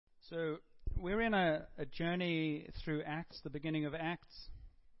So we're in a journey through Acts, the beginning of Acts.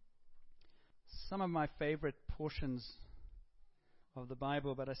 Some of my favorite portions of the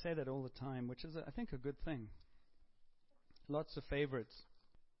Bible, but I say that all the time, which is, I think, a good thing. Lots of favorites.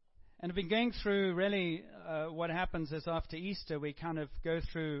 And I've been going through really what happens is after Easter, we kind of go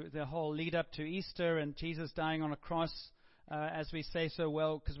through the whole lead up to Easter and Jesus dying on a cross, as we say so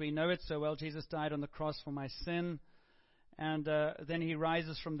well, because we know it so well. Jesus died on the cross for my sin. And then he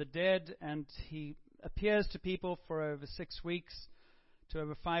rises from the dead, and he appears to people for over 6 weeks, to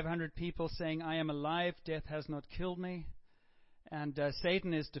over 500 people, saying, I am alive, death has not killed me. And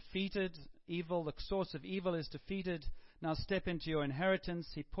Satan is defeated, evil, the source of evil is defeated. Now step into your inheritance.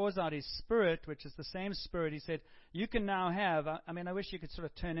 He pours out his Spirit, which is the same Spirit he said, you can now have. I wish you could sort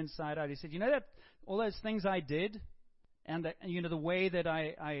of turn inside out. He said, you know that all those things I did, and the way that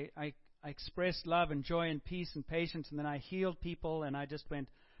I expressed love and joy and peace and patience, and then I healed people, and I just went,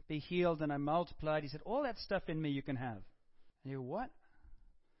 be healed, and I multiplied. He said, all that stuff in me you can have. And you go, what?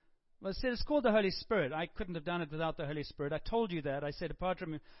 Well, it's called the Holy Spirit. I couldn't have done it without the Holy Spirit. I told you that. I said, apart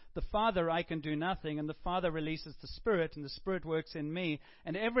from the Father, I can do nothing, and the Father releases the Spirit, and the Spirit works in me,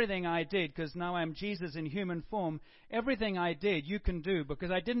 and everything I did, because now I'm Jesus in human form, everything I did you can do, because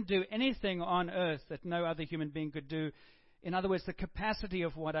I didn't do anything on earth that no other human being could do. In other words, the capacity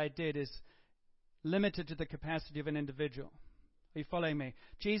of what I did is limited to the capacity of an individual. Are you following me?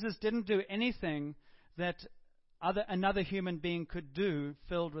 Jesus didn't do anything that another human being could do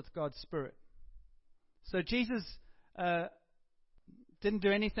filled with God's Spirit. So Jesus didn't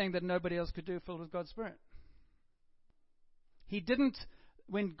do anything that nobody else could do filled with God's Spirit. He didn't,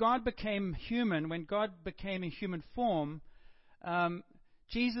 when God became human, when God became in human form,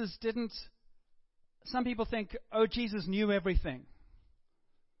 Jesus didn't. Some people think, oh, Jesus knew everything.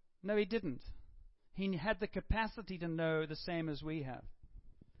 No, he didn't. He had the capacity to know the same as we have.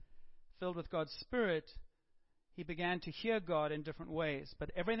 Filled with God's Spirit, he began to hear God in different ways.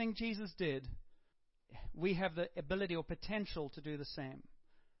 But everything Jesus did, we have the ability or potential to do the same,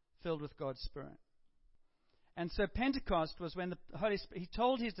 filled with God's Spirit. And so Pentecost was when the Holy Spirit, he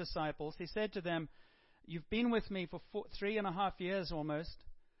told his disciples, he said to them, you've been with me for 3.5 years almost.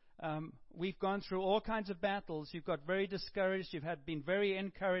 We've gone through all kinds of battles. You've got very discouraged. You've been very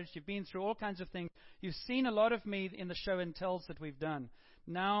encouraged. You've been through all kinds of things. You've seen a lot of me in the show and tells that we've done.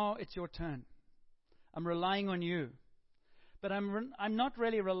 Now it's your turn. I'm relying on you. But I'm not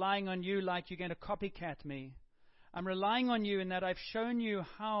really relying on you like you're going to copycat me. I'm relying on you in that I've shown you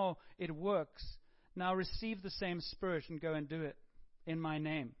how it works. Now receive the same Spirit and go and do it in my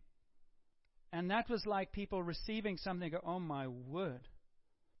name. And that was like people receiving something. Go, oh my word.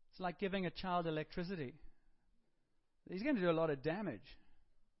 It's like giving a child electricity. He's going to do a lot of damage.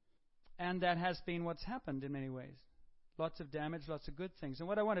 And that has been what's happened in many ways. Lots of damage, lots of good things. And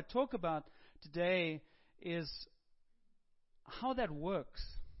what I want to talk about today is how that works.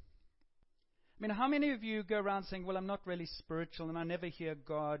 How many of you go around saying, well, I'm not really spiritual and I never hear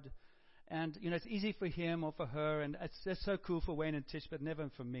God. And, it's easy for him or for her. And it's so cool for Wayne and Tish, but never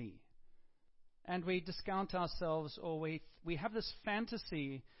for me. And we discount ourselves, or we have this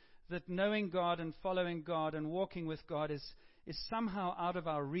fantasy that knowing God and following God and walking with God is somehow out of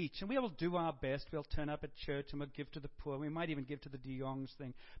our reach. And we will do our best. We'll turn up at church and we'll give to the poor. We might even give to the De Jongs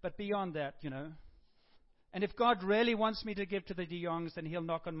thing. But beyond that, And if God really wants me to give to the De Jongs, then he'll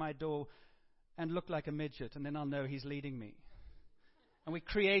knock on my door and look like a midget, and then I'll know he's leading me. And we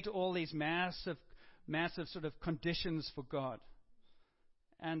create all these massive sort of conditions for God.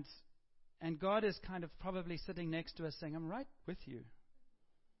 And God is kind of probably sitting next to us saying, I'm right with you.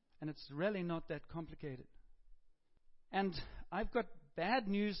 And it's really not that complicated. And I've got bad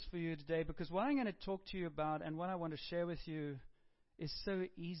news for you today, because what I'm going to talk to you about and what I want to share with you is so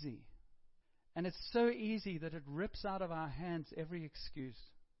easy. And it's so easy that it rips out of our hands every excuse.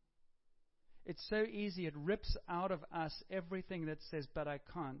 It's so easy, it rips out of us everything that says, but I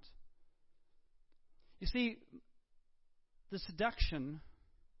can't. You see, the seduction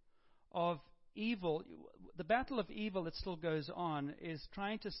of evil, the battle of evil that still goes on, is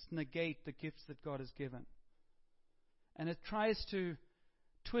trying to negate the gifts that God has given. And it tries to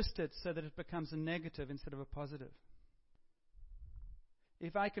twist it so that it becomes a negative instead of a positive.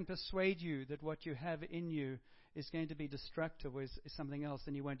 If I can persuade you that what you have in you is going to be destructive or is something else,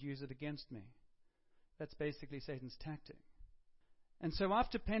 then you won't use it against me. That's basically Satan's tactic. And so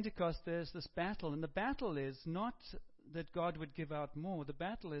after Pentecost, there's this battle. And the battle is not that God would give out more. The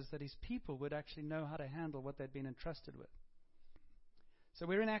battle is that his people would actually know how to handle what they'd been entrusted with. So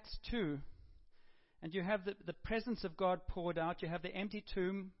we're in Acts 2. And you have the presence of God poured out. You have the empty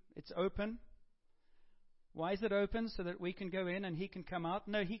tomb. It's open. Why is it open? So that we can go in and he can come out?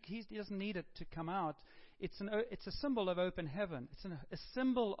 No, he doesn't need it to come out. It's a symbol of open heaven. It's a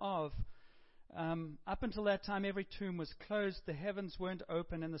symbol of, up until that time, every tomb was closed. The heavens weren't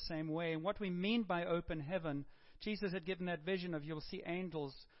open in the same way. And what we mean by open heaven, Jesus had given that vision of you'll see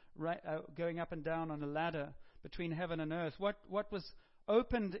angels going up and down on a ladder between heaven and earth. What was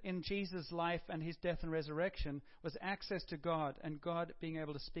opened in Jesus' life and his death and resurrection was access to God, and God being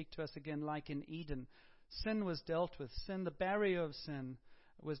able to speak to us again like in Eden. Sin was dealt with. Sin, the barrier of sin,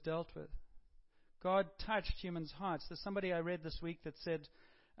 was dealt with. God touched humans' hearts. There's somebody I read this week that said,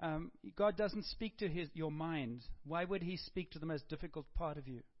 God doesn't speak to your mind. Why would he speak to the most difficult part of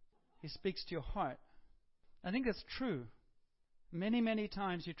you? He speaks to your heart. I think that's true. Many, many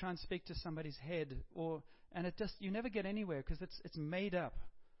times you try and speak to somebody's head, and you never get anywhere because it's made up,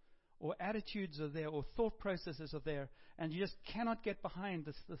 or attitudes are there, or thought processes are there, and you just cannot get behind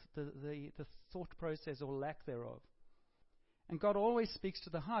the thought process or lack thereof. And God always speaks to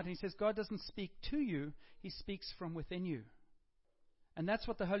the heart. And he says God doesn't speak to you, he speaks from within you. And that's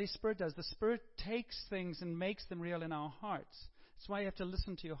what the Holy Spirit does. The Spirit takes things and makes them real in our hearts. That's why you have to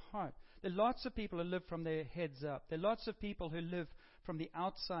listen to your heart. There are lots of people who live from their heads up. There are lots of people who live from the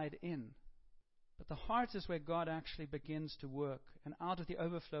outside in. But the heart is where God actually begins to work. And out of the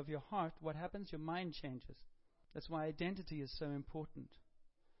overflow of your heart, what happens? Your mind changes. That's why identity is so important.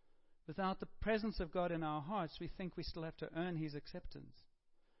 Without the presence of God in our hearts, we think we still have to earn his acceptance.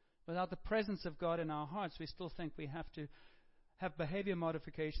 Without the presence of God in our hearts, we still think we have to have behavior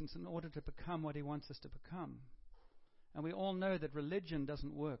modifications in order to become what he wants us to become. And we all know that religion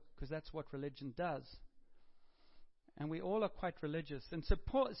doesn't work, because that's what religion does. And we all are quite religious. And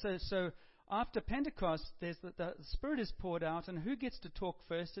so after Pentecost, the Spirit is poured out, and who gets to talk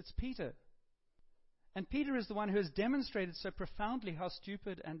first? It's Peter. And Peter is the one who has demonstrated so profoundly how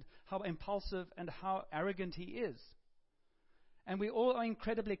stupid and how impulsive and how arrogant he is. And we all are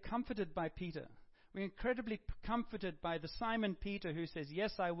incredibly comforted by Peter. We're incredibly comforted by the Simon Peter who says,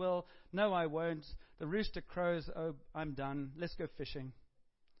 yes, I will. No, I won't. The rooster crows. Oh, I'm done. Let's go fishing.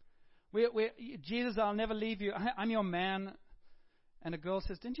 Jesus, I'll never leave you. I'm your man. And a girl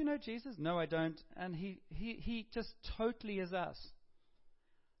says, didn't you know Jesus? No, I don't. And he just totally is us.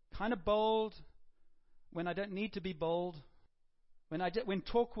 Kind of bold when I don't need to be bold. When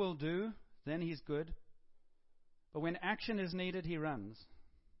talk will do, then he's good. But when action is needed, he runs.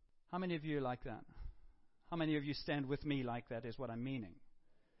 How many of you are like that? How many of you stand with me like that is what I'm meaning.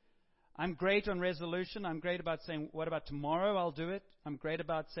 I'm great on resolution. I'm great about saying, what about tomorrow? I'll do it. I'm great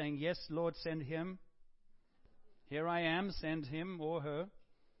about saying, yes, Lord, send him. Here I am, send him or her.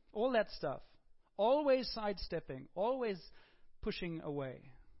 All that stuff. Always sidestepping. Always pushing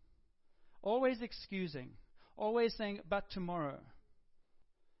away. Always excusing. Always saying, but tomorrow.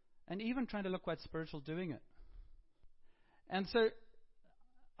 And even trying to look quite spiritual doing it. And so,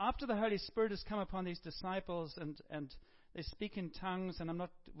 after the Holy Spirit has come upon these disciples and they speak in tongues, and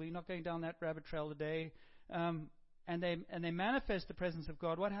we're not going down that rabbit trail today, and they manifest the presence of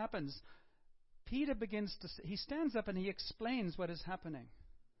God, what happens? Peter he stands up and he explains what is happening.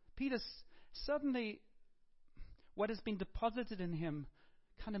 Peter suddenly, what has been deposited in him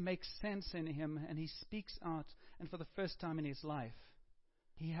kind of makes sense in him, and he speaks out, and for the first time in his life,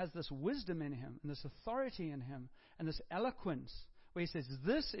 he has this wisdom in him, and this authority in him, and this eloquence, where he says,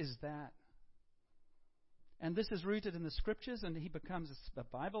 this is that. And this is rooted in the scriptures, and he becomes a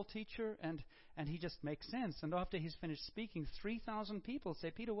Bible teacher, and he just makes sense. And after he's finished speaking, 3,000 people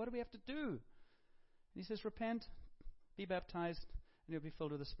say, Peter, what do we have to do? And he says, repent, be baptized, and you'll be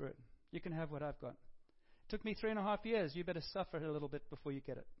filled with the Spirit. You can have what I've got. It took me 3.5 years. You better suffer a little bit before you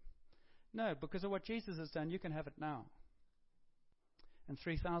get it. No, because of what Jesus has done, you can have it now. And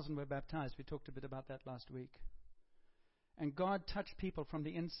 3,000 were baptized. We talked a bit about that last week. And God touched people from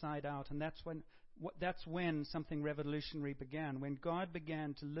the inside out, and that's when something revolutionary began. When God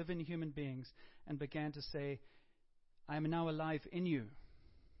began to live in human beings and began to say, I am now alive in you.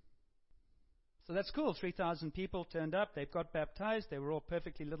 So that's cool. 3,000 people turned up. They got baptized. They were all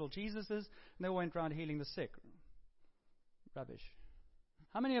perfectly little Jesuses, and they went around healing the sick. Rubbish.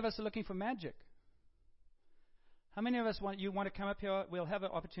 How many of us are looking for magic? How many of us want to come up here? We'll have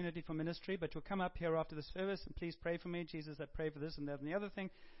an opportunity for ministry, but you'll come up here after the service and please pray for me. Jesus, I pray for this and that and the other thing.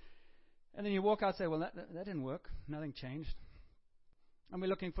 And then you walk out and say, well, that didn't work. Nothing changed. And we're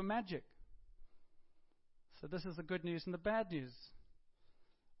looking for magic. So this is the good news and the bad news.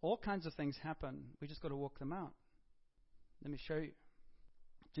 All kinds of things happen. We just got to walk them out. Let me show you.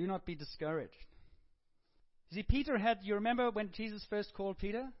 Do not be discouraged. You see, you remember when Jesus first called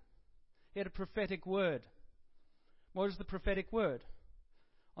Peter? He had a prophetic word. What was the prophetic word?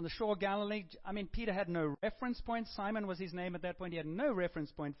 on the shore of Galilee. I mean, Peter had no reference point. Simon was his name at that point. He had no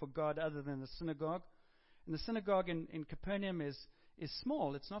reference point for God other than the synagogue. And the synagogue in Capernaum is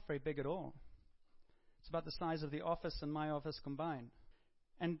small. It's not very big at all. It's about the size of the office and my office combined.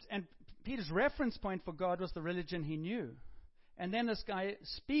 And Peter's reference point for God was the religion he knew. And then this guy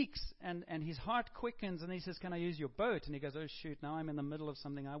speaks, and his heart quickens, and he says, "Can I use your boat?" And he goes, "Oh, shoot, now I'm in the middle of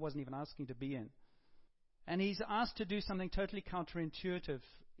something I wasn't even asking to be in." And he's asked to do something totally counterintuitive.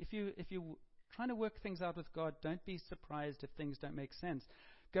 If you're trying to work things out with God, don't be surprised if things don't make sense.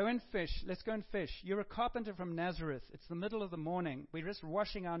 Go and fish. Let's go and fish. You're a carpenter from Nazareth. It's the middle of the morning. We're just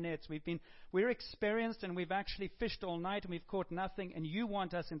washing our nets. We're experienced, and we've actually fished all night, and we've caught nothing. And you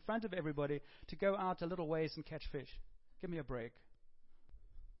want us in front of everybody to go out a little ways and catch fish. Give me a break.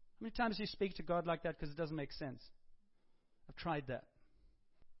 How many times do you speak to God like that because it doesn't make sense? I've tried that.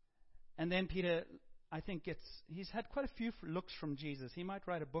 And then Peter, I think, he's had quite a few looks from Jesus. He might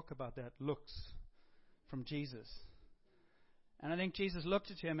write a book about that, looks from Jesus. And I think Jesus looked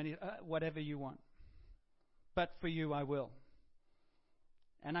at him and he, whatever you want. But for you, I will.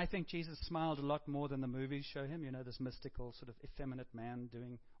 And I think Jesus smiled a lot more than the movies show him. You know, this mystical sort of effeminate man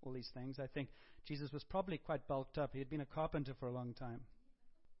doing all these things. I think Jesus was probably quite bulked up. He had been a carpenter for a long time.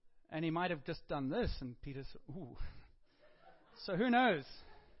 And he might have just done this. And Peter said, ooh. So who knows?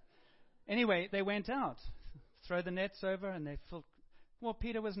 Anyway, they went out. Throw the nets over and they filled. Well,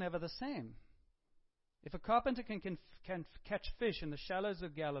 Peter was never the same. If a carpenter can catch fish in the shallows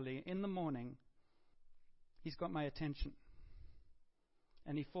of Galilee in the morning, he's got my attention.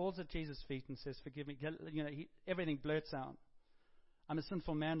 And he falls at Jesus' feet and says, "Forgive me." You know, everything blurts out. "I'm a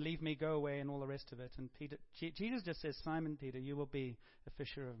sinful man. Leave me. Go away," and all the rest of it. And Jesus just says, "Simon Peter, you will be a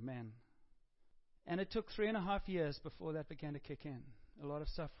fisher of men." And it took 3.5 years before that began to kick in. A lot of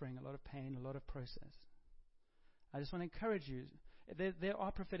suffering, a lot of pain, a lot of process. I just want to encourage you. There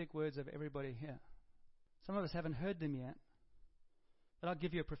are prophetic words of everybody here. Some of us haven't heard them yet. But I'll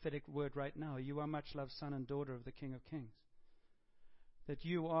give you a prophetic word right now. You are much loved son and daughter of the King of Kings. That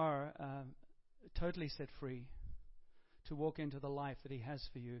you are totally set free to walk into the life that He has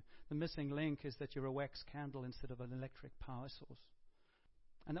for you. The missing link is that you're a wax candle instead of an electric power source.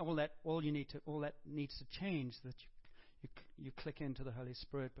 And all that needs to change, that you click into the Holy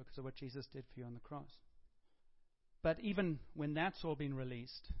Spirit because of what Jesus did for you on the cross. But even when that's all been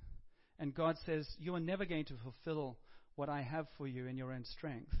released, and God says, "You are never going to fulfill what I have for you in your own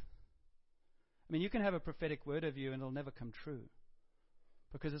strength." I mean, you can have a prophetic word of you and it'll never come true.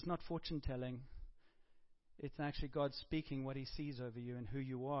 Because it's not fortune telling. It's actually God speaking what He sees over you and who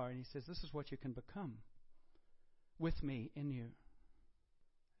you are. And He says, "This is what you can become with me in you."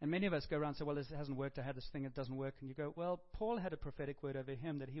 And many of us go around and say, "Well, this hasn't worked. I had this thing, it doesn't work." And you go, well, Paul had a prophetic word over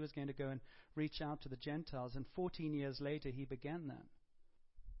him that he was going to go and reach out to the Gentiles. And 14 years later, he began that.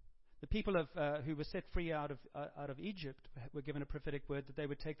 The people who were set free out of Egypt were given a prophetic word that they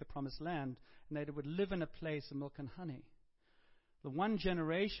would take the promised land and they would live in a place of milk and honey. The one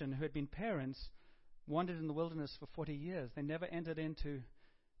generation who had been parents wandered in the wilderness for 40 years. They never entered into,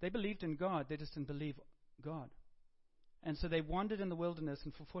 they believed in God, they just didn't believe God. And so they wandered in the wilderness,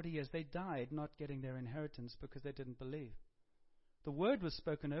 and for 40 years they died not getting their inheritance because they didn't believe. The word was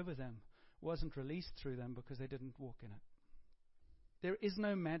spoken over them, wasn't released through them because they didn't walk in it. There is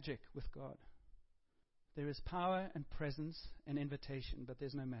no magic with God. There is power and presence and invitation, but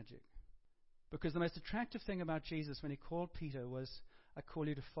there's no magic. Because the most attractive thing about Jesus when He called Peter was, "I call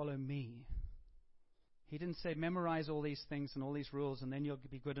you to follow me." He didn't say, "Memorize all these things and all these rules and then you'll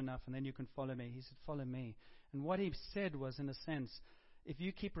be good enough and then you can follow me." He said, "Follow me." And what He said was, in a sense, if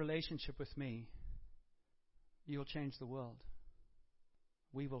you keep relationship with me, you'll change the world.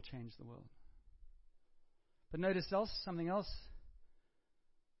 We will change the world. But notice something else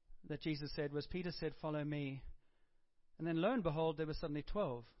that Jesus said was, Peter said, "Follow me." And then lo and behold, there were suddenly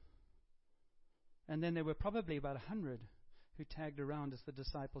 12. And then there were probably about 100 who tagged around as the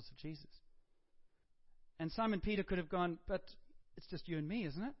disciples of Jesus. And Simon Peter could have gone, "But it's just you and me,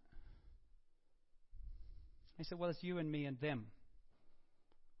 isn't it?" He said, "Well, it's you and me and them."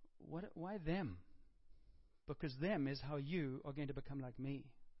 Why them? Because them is how you are going to become like me.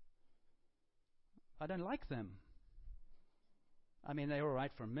 I don't like them. I mean, they're all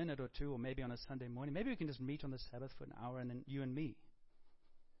right for a minute or two, or maybe on a Sunday morning. Maybe we can just meet on the Sabbath for an hour and then you and me.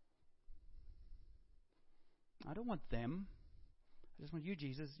 I don't want them. I just want you,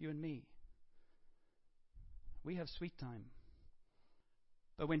 Jesus, you and me. We have sweet time.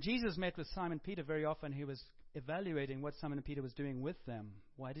 But when Jesus met with Simon Peter, very often He was evaluating what Simon Peter was doing with them.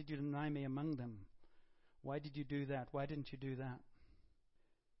 Why did you deny me among them? Why did you do that? Why didn't you do that?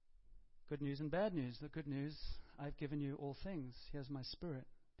 Good news and bad news. The good news, I've given you all things. Here's my Spirit.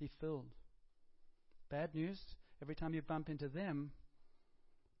 Be filled. Bad news, every time you bump into them,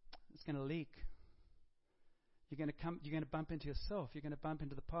 it's going to leak. You're going to bump into yourself. You're going to bump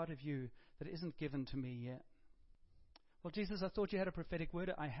into the part of you that isn't given to me yet. Well, Jesus, I thought you had a prophetic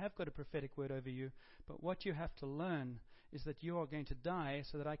word. I have got a prophetic word over you. But what you have to learn is that you are going to die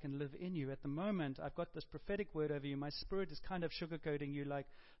so that I can live in you. At the moment, I've got this prophetic word over you. My spirit is kind of sugarcoating you like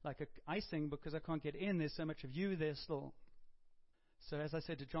a icing because I can't get in. There's so much of you there still. So as I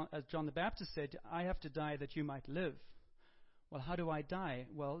said to John, as John the Baptist said, I have to die that you might live. Well, how do I die?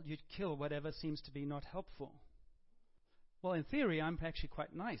 Well, you'd kill whatever seems to be not helpful. Well, in theory, I'm actually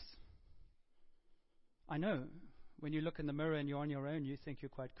quite nice. I know. When you look in the mirror and you're on your own, you think you're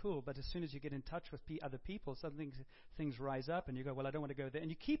quite cool. But as soon as you get in touch with other people, things rise up and you go, well, I don't want to go there. And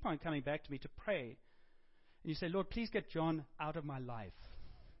you keep on coming back to me to pray. And you say, Lord, please get John out of my life.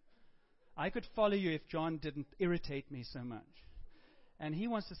 I could follow you if John didn't irritate me so much. And he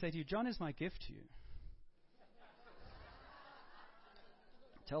wants to say to you, John is my gift to you.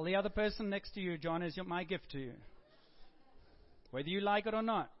 Tell the other person next to you, John is my gift to you. Whether you like it or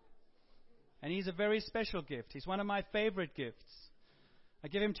not. And he's a very special gift. He's one of my favorite gifts. I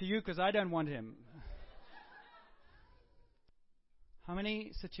give him to you because I don't want him. How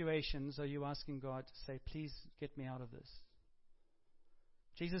many situations are you asking God to say, please get me out of this?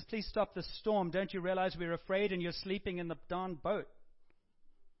 Jesus, please stop the storm. Don't you realize we're afraid and you're sleeping in the darn boat?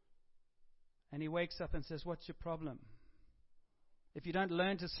 And he wakes up and says, what's your problem? If you don't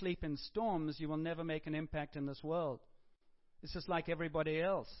learn to sleep in storms, you will never make an impact in this world. It's just like everybody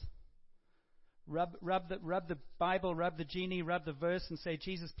else. Rub the Bible, rub the genie, rub the verse and say,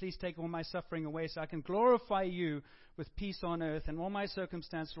 Jesus, please take all my suffering away so I can glorify you with peace on earth and all my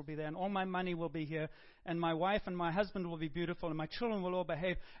circumstances will be there and all my money will be here and my wife and my husband will be beautiful and my children will all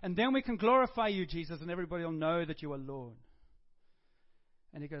behave and then we can glorify you, Jesus, and everybody will know that you are Lord.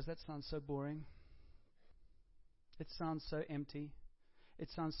 And he goes, that sounds so boring. It sounds so empty. It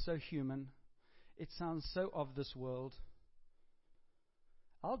sounds so human. It sounds so of this world.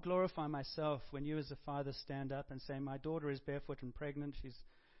 I'll glorify myself when you as a father stand up and say, my daughter is barefoot and pregnant. She's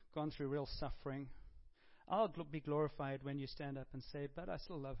gone through real suffering. I'll be glorified when you stand up and say, but I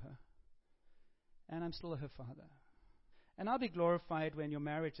still love her. And I'm still her father. And I'll be glorified when your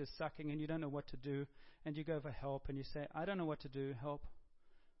marriage is sucking and you don't know what to do. And you go for help and you say, I don't know what to do, help.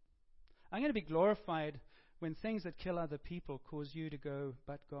 I'm going to be glorified when things that kill other people cause you to go,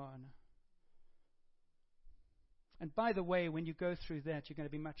 but God. And by the way, when you go through that, you're going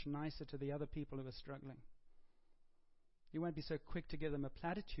to be much nicer to the other people who are struggling. You won't be so quick to give them a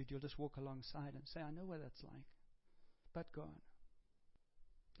platitude. You'll just walk alongside and say, I know what that's like. But God.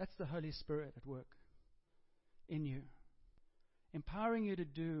 That's the Holy Spirit at work in you. Empowering you to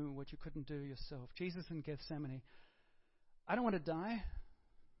do what you couldn't do yourself. Jesus in Gethsemane. I don't want to die.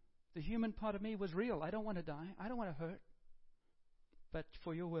 The human part of me was real. I don't want to die. I don't want to hurt. But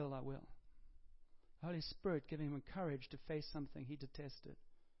for your will, I will. Holy Spirit giving him courage to face something he detested.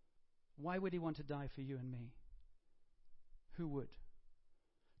 Why would he want to die for you and me? Who would?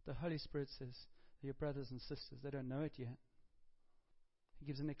 The Holy Spirit says, your brothers and sisters, they don't know it yet. He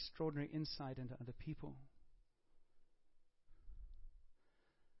gives an extraordinary insight into other people.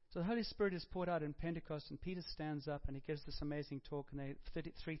 So the Holy Spirit is poured out in Pentecost, and Peter stands up and he gives this amazing talk, and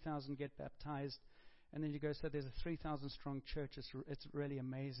 3,000 get baptized. And then you go, so there's a 3,000 strong church. It's really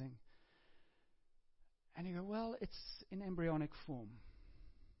amazing. And you go, well, it's in embryonic form.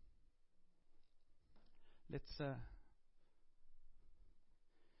 Let's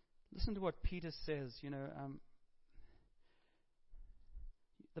listen to what Peter says.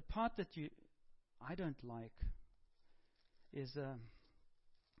 The part that I don't like is,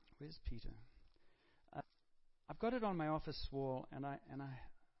 where's Peter? I've got it on my office wall, and I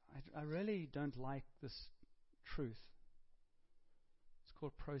really don't like this truth. It's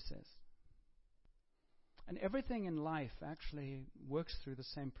called process. And everything in life actually works through the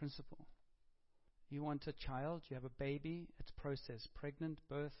same principle. You want a child, you have a baby, it's process. Pregnant,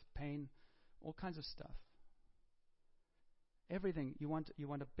 birth, pain, all kinds of stuff. Everything. You want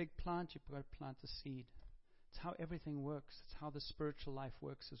a big plant, you've got to plant the seed. It's how everything works. It's how the spiritual life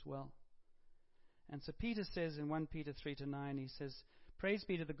works as well. And so Peter says in 1 Peter 3-9, he says, praise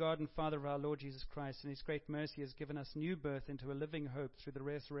be to the God and Father of our Lord Jesus Christ. In his great mercy has given us new birth into a living hope through the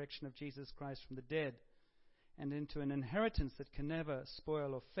resurrection of Jesus Christ from the dead, and into an inheritance that can never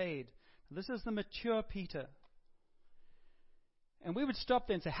spoil or fade. Now, this is the mature Peter. And we would stop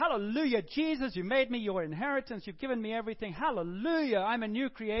there and say, hallelujah, Jesus, you made me your inheritance. You've given me everything. Hallelujah, I'm a new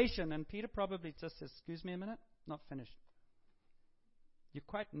creation. And Peter probably just says, excuse me a minute, not finished. You're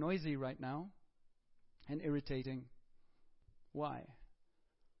quite noisy right now and irritating. Why?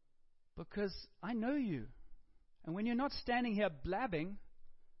 because I know you. And when you're not standing here blabbing,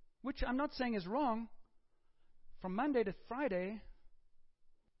 which I'm not saying is wrong, from Monday to Friday,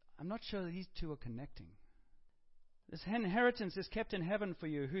 I'm not sure that these two are connecting. This inheritance is kept in heaven for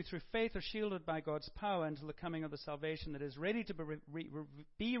you, who through faith are shielded by God's power until the coming of the salvation that is ready to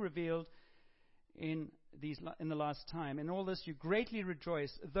be revealed in the last time. In all this you greatly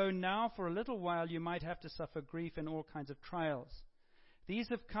rejoice, though now for a little while you might have to suffer grief in all kinds of trials. These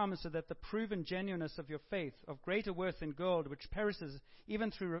have come so that the proven genuineness of your faith, of greater worth than gold, which perishes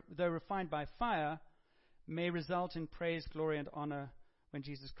even though refined by fire, may result in praise, glory, and honor when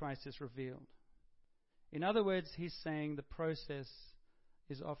Jesus Christ is revealed. In other words, he's saying the process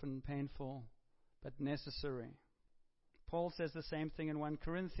is often painful but necessary. Paul says the same thing in 1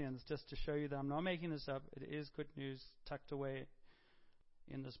 Corinthians, just to show you that I'm not making this up. It is good news tucked away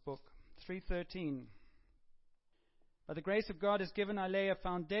in this book. 3:13. By the grace of God is given, I lay a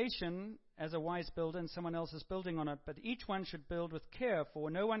foundation as a wise builder, and someone else is building on it. But each one should build with care,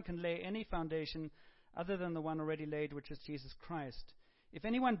 for no one can lay any foundation other than the one already laid, which is Jesus Christ. If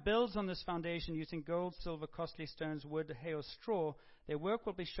anyone builds on this foundation using gold, silver, costly stones, wood, hay, or straw, their work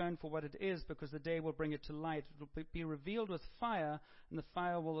will be shown for what it is, because the day will bring it to light. It will be revealed with fire, and the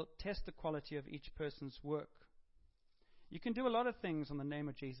fire will test the quality of each person's work. You can do a lot of things on the name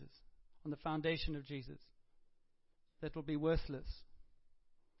of Jesus, on the foundation of Jesus, that will be worthless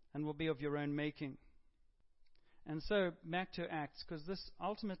and will be of your own making. And so, back to Acts, because this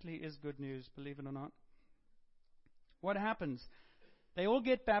ultimately is good news, believe it or not. What happens? They all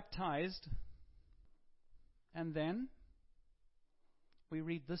get baptized, and then we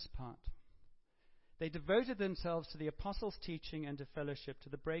read this part. They devoted themselves to the apostles' teaching and to fellowship, to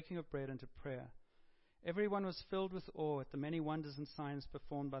the breaking of bread and to prayer. Everyone was filled with awe at the many wonders and signs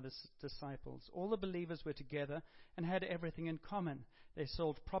performed by the disciples. All the believers were together and had everything in common. They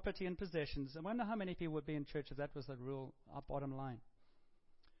sold property and possessions. I wonder how many people would be in church if that was the rule, our bottom line.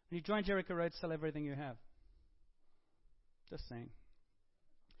 When you join Jericho Road, sell everything you have. Just saying.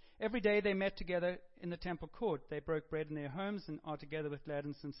 Every day they met together in the temple court. They broke bread in their homes and are together with glad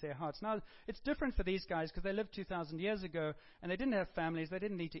and sincere hearts. Now, it's different for these guys because they lived 2,000 years ago and they didn't have families. They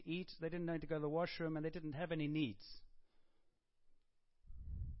didn't need to eat. They didn't need to go to the washroom, and they didn't have any needs.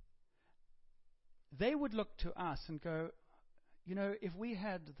 They would look to us and go, you know, if we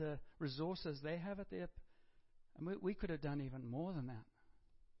had the resources they have at their, we could have done even more than that.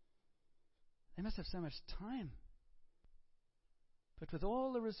 They must have so much time. But with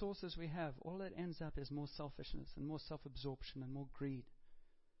all the resources we have, all that ends up is more selfishness and more self-absorption and more greed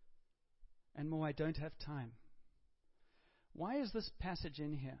and more I don't have time. Why is this passage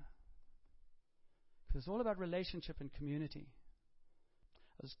in here? Because it's all about relationship and community.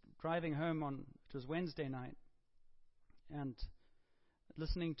 I was driving home it was Wednesday night, and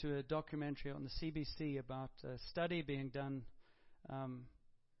listening to a documentary on the CBC about a study being done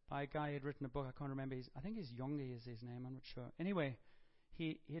by a guy who had written a book. I can't remember. I think he's Yongi is his name. I'm not sure. Anyway,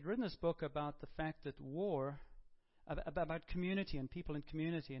 he had written this book about the fact that war, about community and people in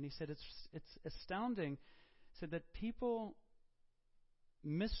community, and he said it's astounding. He said that people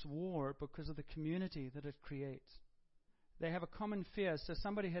miss war because of the community that it creates. They have a common fear. So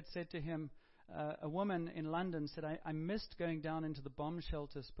somebody had said to him, a woman in London said, I missed going down into the bomb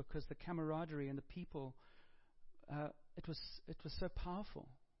shelters because the camaraderie and the people, it was so powerful.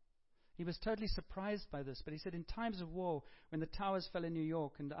 He was totally surprised by this, but he said in times of war, when the towers fell in New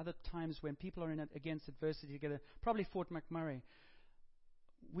York and other times when people are against adversity together, probably Fort McMurray,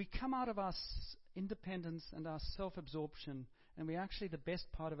 we come out of our independence and our self-absorption, and the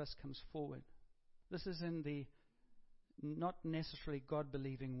best part of us comes forward. This is in the not necessarily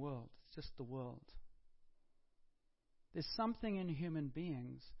God-believing world. It's just the world. There's something in human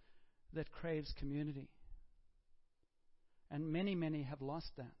beings that craves community. And many, many have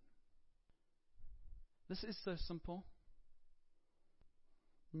lost that. This is so simple.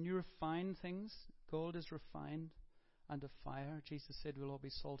 When you refine things, gold is refined under fire. Jesus said we'll all be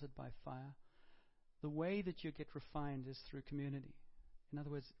salted by fire. The way that you get refined is through community. In other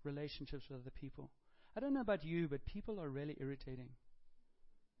words, relationships with other people. I don't know about you, but people are really irritating.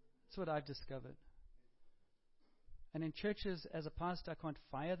 That's what I've discovered. And in churches, as a pastor, I can't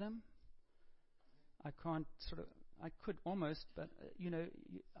fire them. I could almost, but,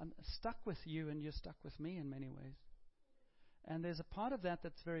 I'm stuck with you and you're stuck with me in many ways. And there's a part of that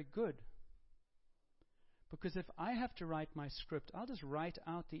that's very good. Because if I have to write my script, I'll just write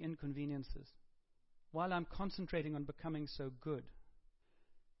out the inconveniences while I'm concentrating on becoming so good.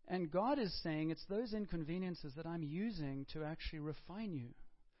 And God is saying it's those inconveniences that I'm using to actually refine you.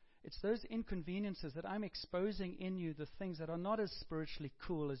 It's those inconveniences that I'm exposing in you, the things that are not as spiritually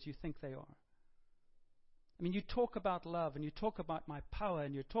cool as you think they are. I mean, you talk about love, and you talk about my power,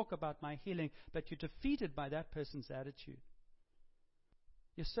 and you talk about my healing, but you're defeated by that person's attitude.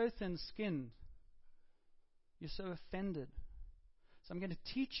 You're so thin-skinned. You're so offended. So I'm going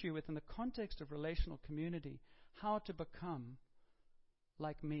to teach you within the context of relational community how to become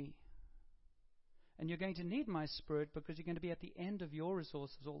like me. And you're going to need my Spirit because you're going to be at the end of your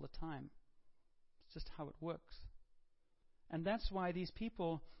resources all the time. It's just how it works. And that's why these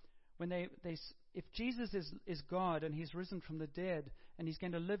people, when if Jesus is God and He's risen from the dead and He's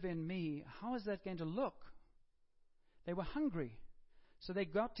going to live in me, how is that going to look? They were hungry. So they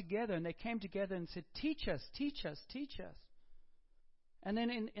got together and they came together and said, teach us, teach us, teach us. And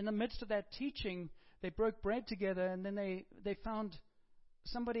then in the midst of that teaching, they broke bread together, and then they found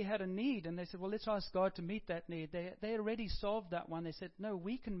somebody had a need, and they said, well, let's ask God to meet that need. They already solved that one. They said, no,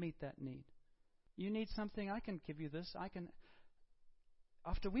 we can meet that need. You need something, I can give you this.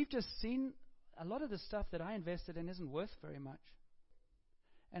 After we've just seen a lot of the stuff that I invested in isn't worth very much.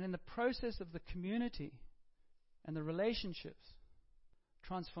 And in the process of the community and the relationships,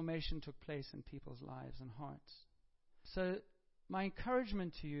 transformation took place in people's lives and hearts. So my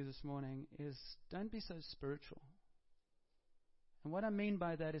encouragement to you this morning is don't be so spiritual. And what I mean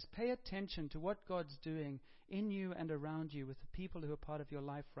by that is pay attention to what God's doing in you and around you with the people who are part of your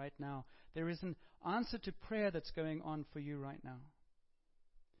life right now. There is an answer to prayer that's going on for you right now.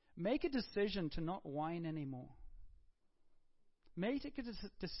 Make a decision to not whine anymore. Make a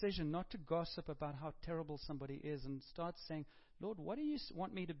decision not to gossip about how terrible somebody is, and start saying, Lord, what do you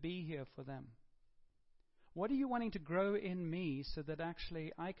want me to be here for them? What are you wanting to grow in me so that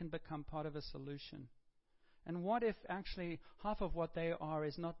actually I can become part of a solution? And what if actually half of what they are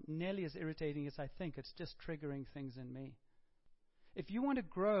is not nearly as irritating as I think? It's just triggering things in me. If you want to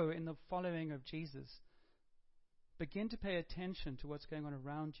grow in the following of Jesus, begin to pay attention to what's going on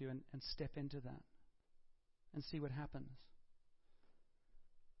around you and step into that and see what happens.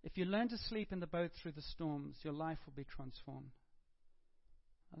 If you learn to sleep in the boat through the storms, your life will be transformed.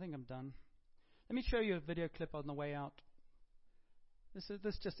 I think I'm done. Let me show you a video clip on the way out.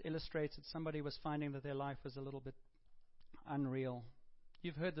 This just illustrates that somebody was finding that their life was a little bit unreal.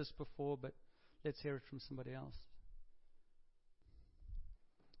 You've heard this before, but let's hear it from somebody else.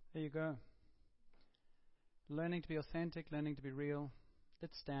 There you go. Learning to be authentic, learning to be real.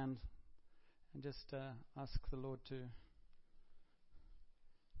 Let's stand and just ask the Lord to...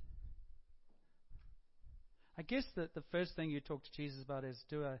 I guess that the first thing you talk to Jesus about is,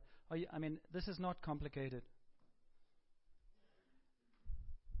 this is not complicated.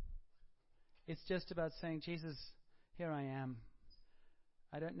 It's just about saying, Jesus, here I am.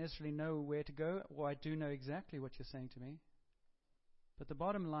 I don't necessarily know where to go, or I do know exactly what you're saying to me. But the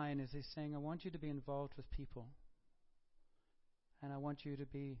bottom line is He's saying, I want you to be involved with people. And I want you to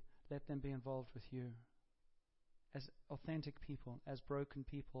let them be involved with you. As authentic people, as broken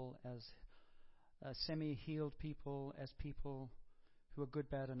people, as semi-healed people, as people who are good,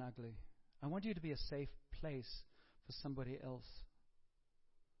 bad, and ugly. I want you to be a safe place for somebody else.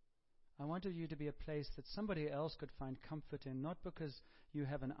 I wanted you to be a place that somebody else could find comfort in, not because you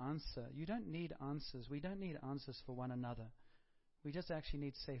have an answer. You don't need answers. We don't need answers for one another. We just actually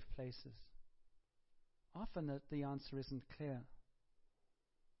need safe places. Often the answer isn't clear.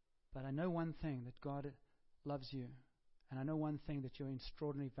 But I know one thing, that God loves you. And I know one thing, that you're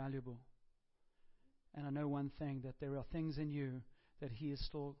extraordinarily valuable. And I know one thing, that there are things in you that He is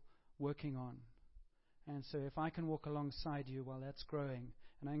still working on. And so if I can walk alongside you while that's growing,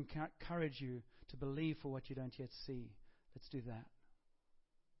 and I encourage you to believe for what you don't yet see, let's do that.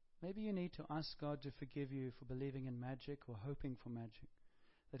 Maybe you need to ask God to forgive you for believing in magic or hoping for magic,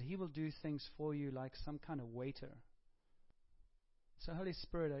 that He will do things for you like some kind of waiter. So Holy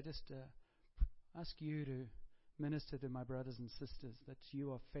Spirit, I just ask you to minister to my brothers and sisters, that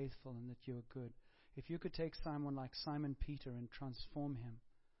you are faithful and that you are good. If you could take someone like Simon Peter and transform him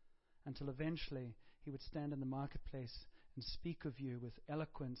until eventually he would stand in the marketplace and speak of you with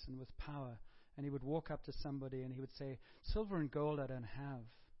eloquence and with power, and he would walk up to somebody and he would say, silver and gold I don't have,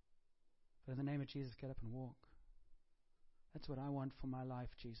 but in the name of Jesus, get up and walk. That's what I want for my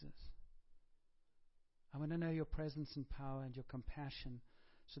life, Jesus. I want to know your presence and power and your compassion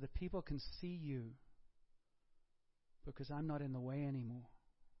so that people can see you, because I'm not in the way anymore.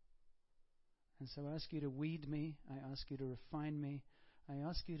 And so I ask you to weed me. I ask you to refine me. I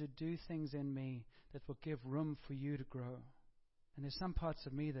ask you to do things in me that will give room for you to grow. And there's some parts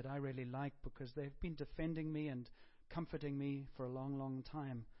of me that I really like, because they've been defending me and comforting me for a long, long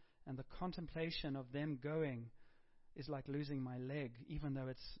time. And the contemplation of them going is like losing my leg, even though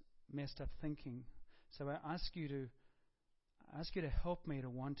it's messed up thinking. So I ask you to help me to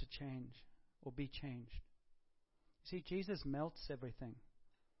want to change or be changed. See, Jesus melts everything.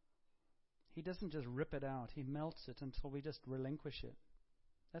 He doesn't just rip it out. He melts it until we just relinquish it.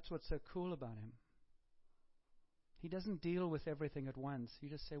 That's what's so cool about him. He doesn't deal with everything at once. You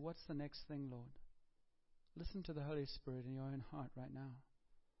just say, what's the next thing, Lord? Listen to the Holy Spirit in your own heart right now.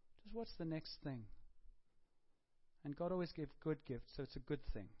 Just what's the next thing? And God always gives good gifts, so it's a good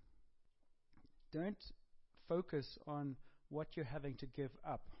thing. Don't focus on what you're having to give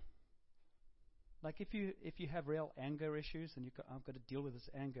up. Like if you have real anger issues and I've got to deal with this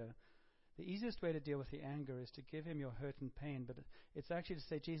anger, the easiest way to deal with the anger is to give him your hurt and pain, but it's actually to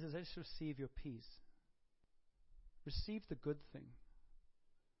say, Jesus, I just receive your peace. Receive the good thing.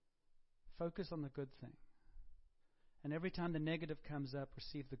 Focus on the good thing. And every time the negative comes up,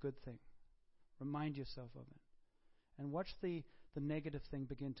 receive the good thing. Remind yourself of it. And watch the negative thing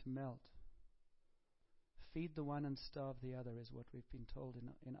begin to melt. Feed the one and starve the other is what we've been told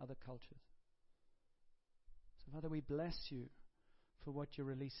in other cultures. So, Father, we bless you for what you're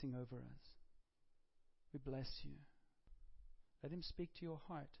releasing over us. We bless you. Let him speak to your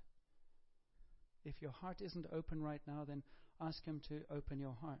heart. If your heart isn't open right now, then ask him to open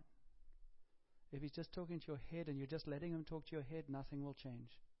your heart. If he's just talking to your head and you're just letting him talk to your head, nothing will change.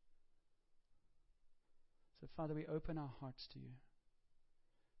 So, Father, we open our hearts to you.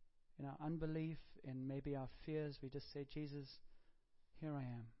 In our unbelief and maybe our fears, we just say, Jesus, here I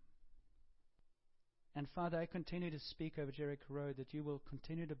am. And Father, I continue to speak over Jericho Road that you will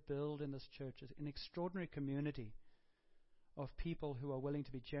continue to build in this church an extraordinary community of people who are willing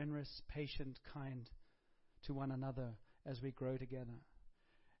to be generous, patient, kind to one another as we grow together.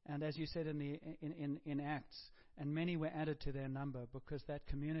 And as you said in Acts, and many were added to their number because that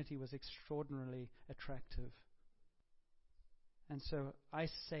community was extraordinarily attractive. And so I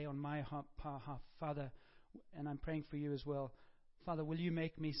say on my behalf, Father, and I'm praying for you as well, Father, will you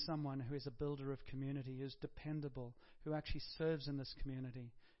make me someone who is a builder of community, who is dependable, who actually serves in this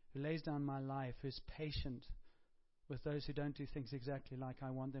community, who lays down my life, who is patient with those who don't do things exactly like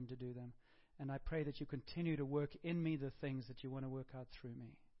I want them to do them. And I pray that you continue to work in me the things that you want to work out through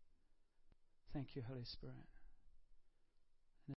me. Thank you, Holy Spirit.